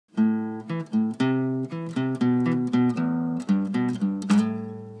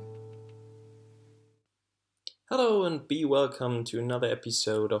be welcome to another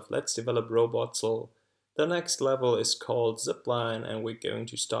episode of Let's Develop RoboZZle. The next level is called Zipline and we're going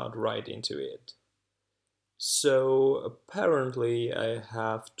to start right into it. So apparently I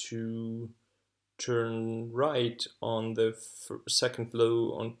have to turn right on the second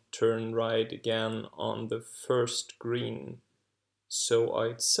blue and turn right again on the first green. So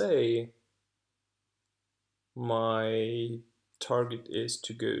I'd say my target is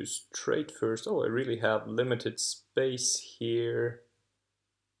to go straight first. Oh, I really have limited space here.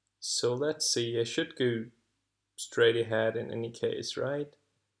 So let's see, I should go straight ahead in any case, right?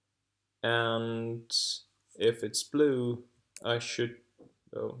 And if it's blue, I should,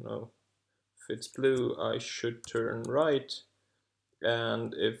 oh no, if it's blue, I should turn right.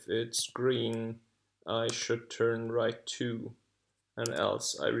 And if it's green, I should turn right too, and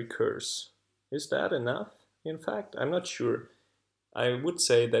else I recurse. Is that enough? In fact, I'm not sure. I would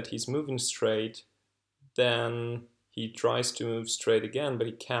say that he's moving straight, then he tries to move straight again, but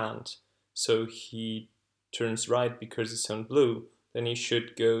he can't. So he turns right because it's on blue. Then he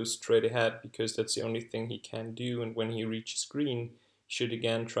should go straight ahead because that's the only thing he can do. And when he reaches green, he should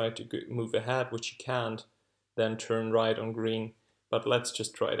again try to move ahead, which he can't. Then turn right on green. But let's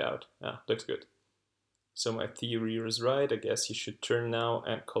just try it out. Looks good. So my theory was right. I guess he should turn now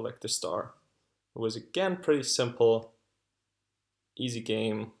and collect the star. It was again pretty simple. Easy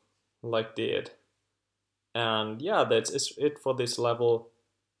game, like that. And yeah, that's it for this level.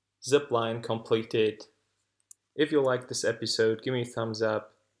 Zipline completed. If you like this episode, give me a thumbs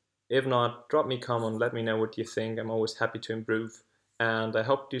up. If not, drop me a comment, let me know what you think. I'm always happy to improve. And I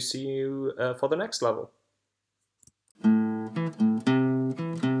hope to see you for the next level.